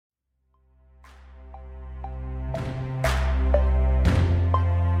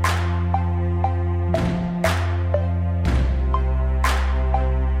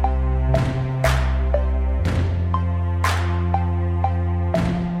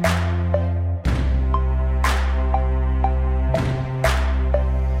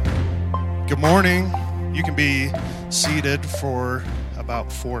Good morning. You can be seated for about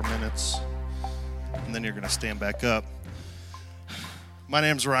 4 minutes, and then you're going to stand back up. My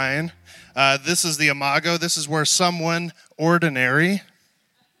name's Ryan. This is the Imago. This is where someone ordinary,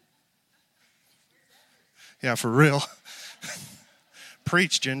 yeah, for real,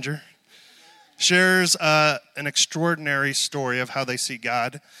 preach, Ginger, shares an extraordinary story of how they see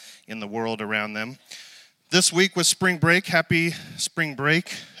God in the world around them. This week was spring break. Happy spring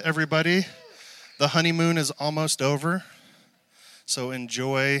break, everybody. The honeymoon is almost over, so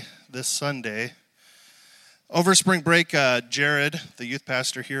enjoy this Sunday. Over spring break, Jared, the youth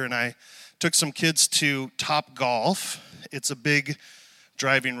pastor here, and I took some kids to Top Golf. It's a big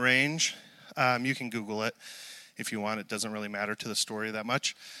driving range. You can Google it if you want. It doesn't really matter to the story that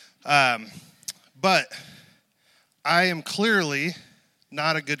much. But I am clearly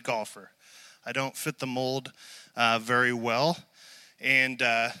not a good golfer. I don't fit the mold very well, and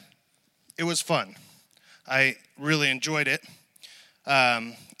it was fun. I really enjoyed it.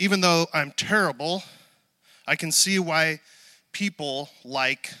 Even though I'm terrible, I can see why people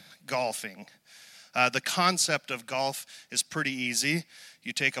like golfing. The concept of golf is pretty easy.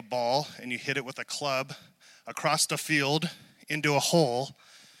 You take a ball and you hit it with a club across the field into a hole.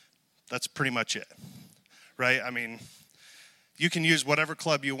 That's pretty much it, right? I mean, you can use whatever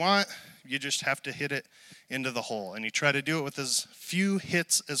club you want. You just have to hit it into the hole, and you try to do it with as few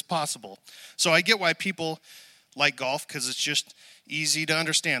hits as possible. So I get why people like golf, because it's just easy to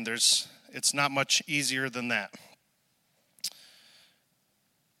understand. It's not much easier than that.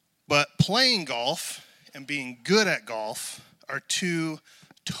 But playing golf and being good at golf are two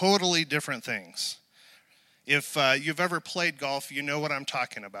totally different things. If you've ever played golf, you know what I'm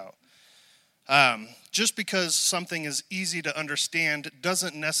talking about. Just because something is easy to understand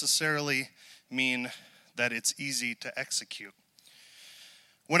doesn't necessarily mean that it's easy to execute.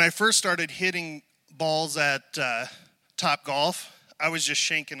 When I first started hitting balls at Top Golf, I was just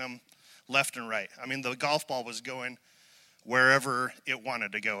shanking them left and right. I mean, the golf ball was going wherever it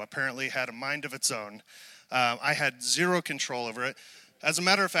wanted to go. Apparently it had a mind of its own. I had zero control over it. As a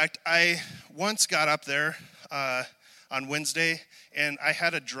matter of fact, I once got up there on Wednesday, and I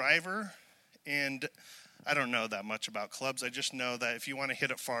had a driver, and I don't know that much about clubs. I just know that if you want to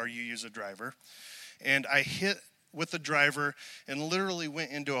hit it far, you use a driver. And I hit with the driver and literally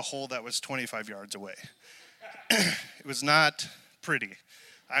went into a hole that was 25 yards away. It was not pretty.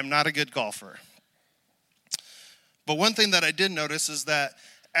 I'm not a good golfer. But one thing that I did notice is that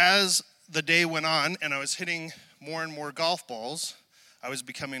as the day went on and I was hitting more and more golf balls, I was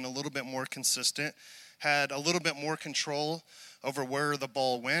becoming a little bit more consistent, had a little bit more control over where the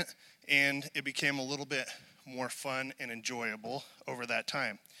ball went, and it became a little bit more fun and enjoyable over that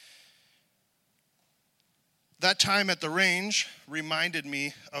time. That time at the range reminded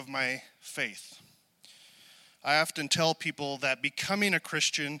me of my faith. I often tell people that becoming a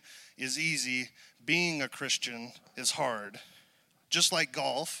Christian is easy, being a Christian is hard. Just like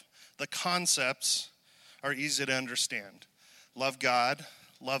golf, the concepts are easy to understand. Love God,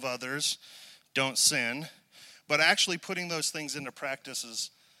 love others, don't sin. But actually putting those things into practice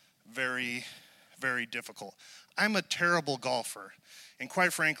is very, very difficult. I'm a terrible golfer. And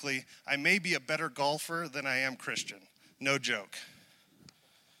quite frankly, I may be a better golfer than I am Christian. No joke.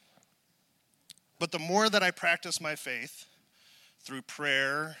 But the more that I practice my faith through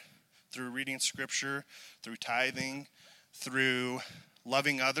prayer, through reading scripture, through tithing, through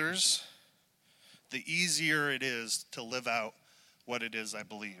loving others, the easier it is to live out what it is I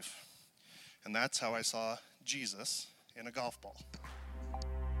believe. And that's how I saw Jesus in a golf ball.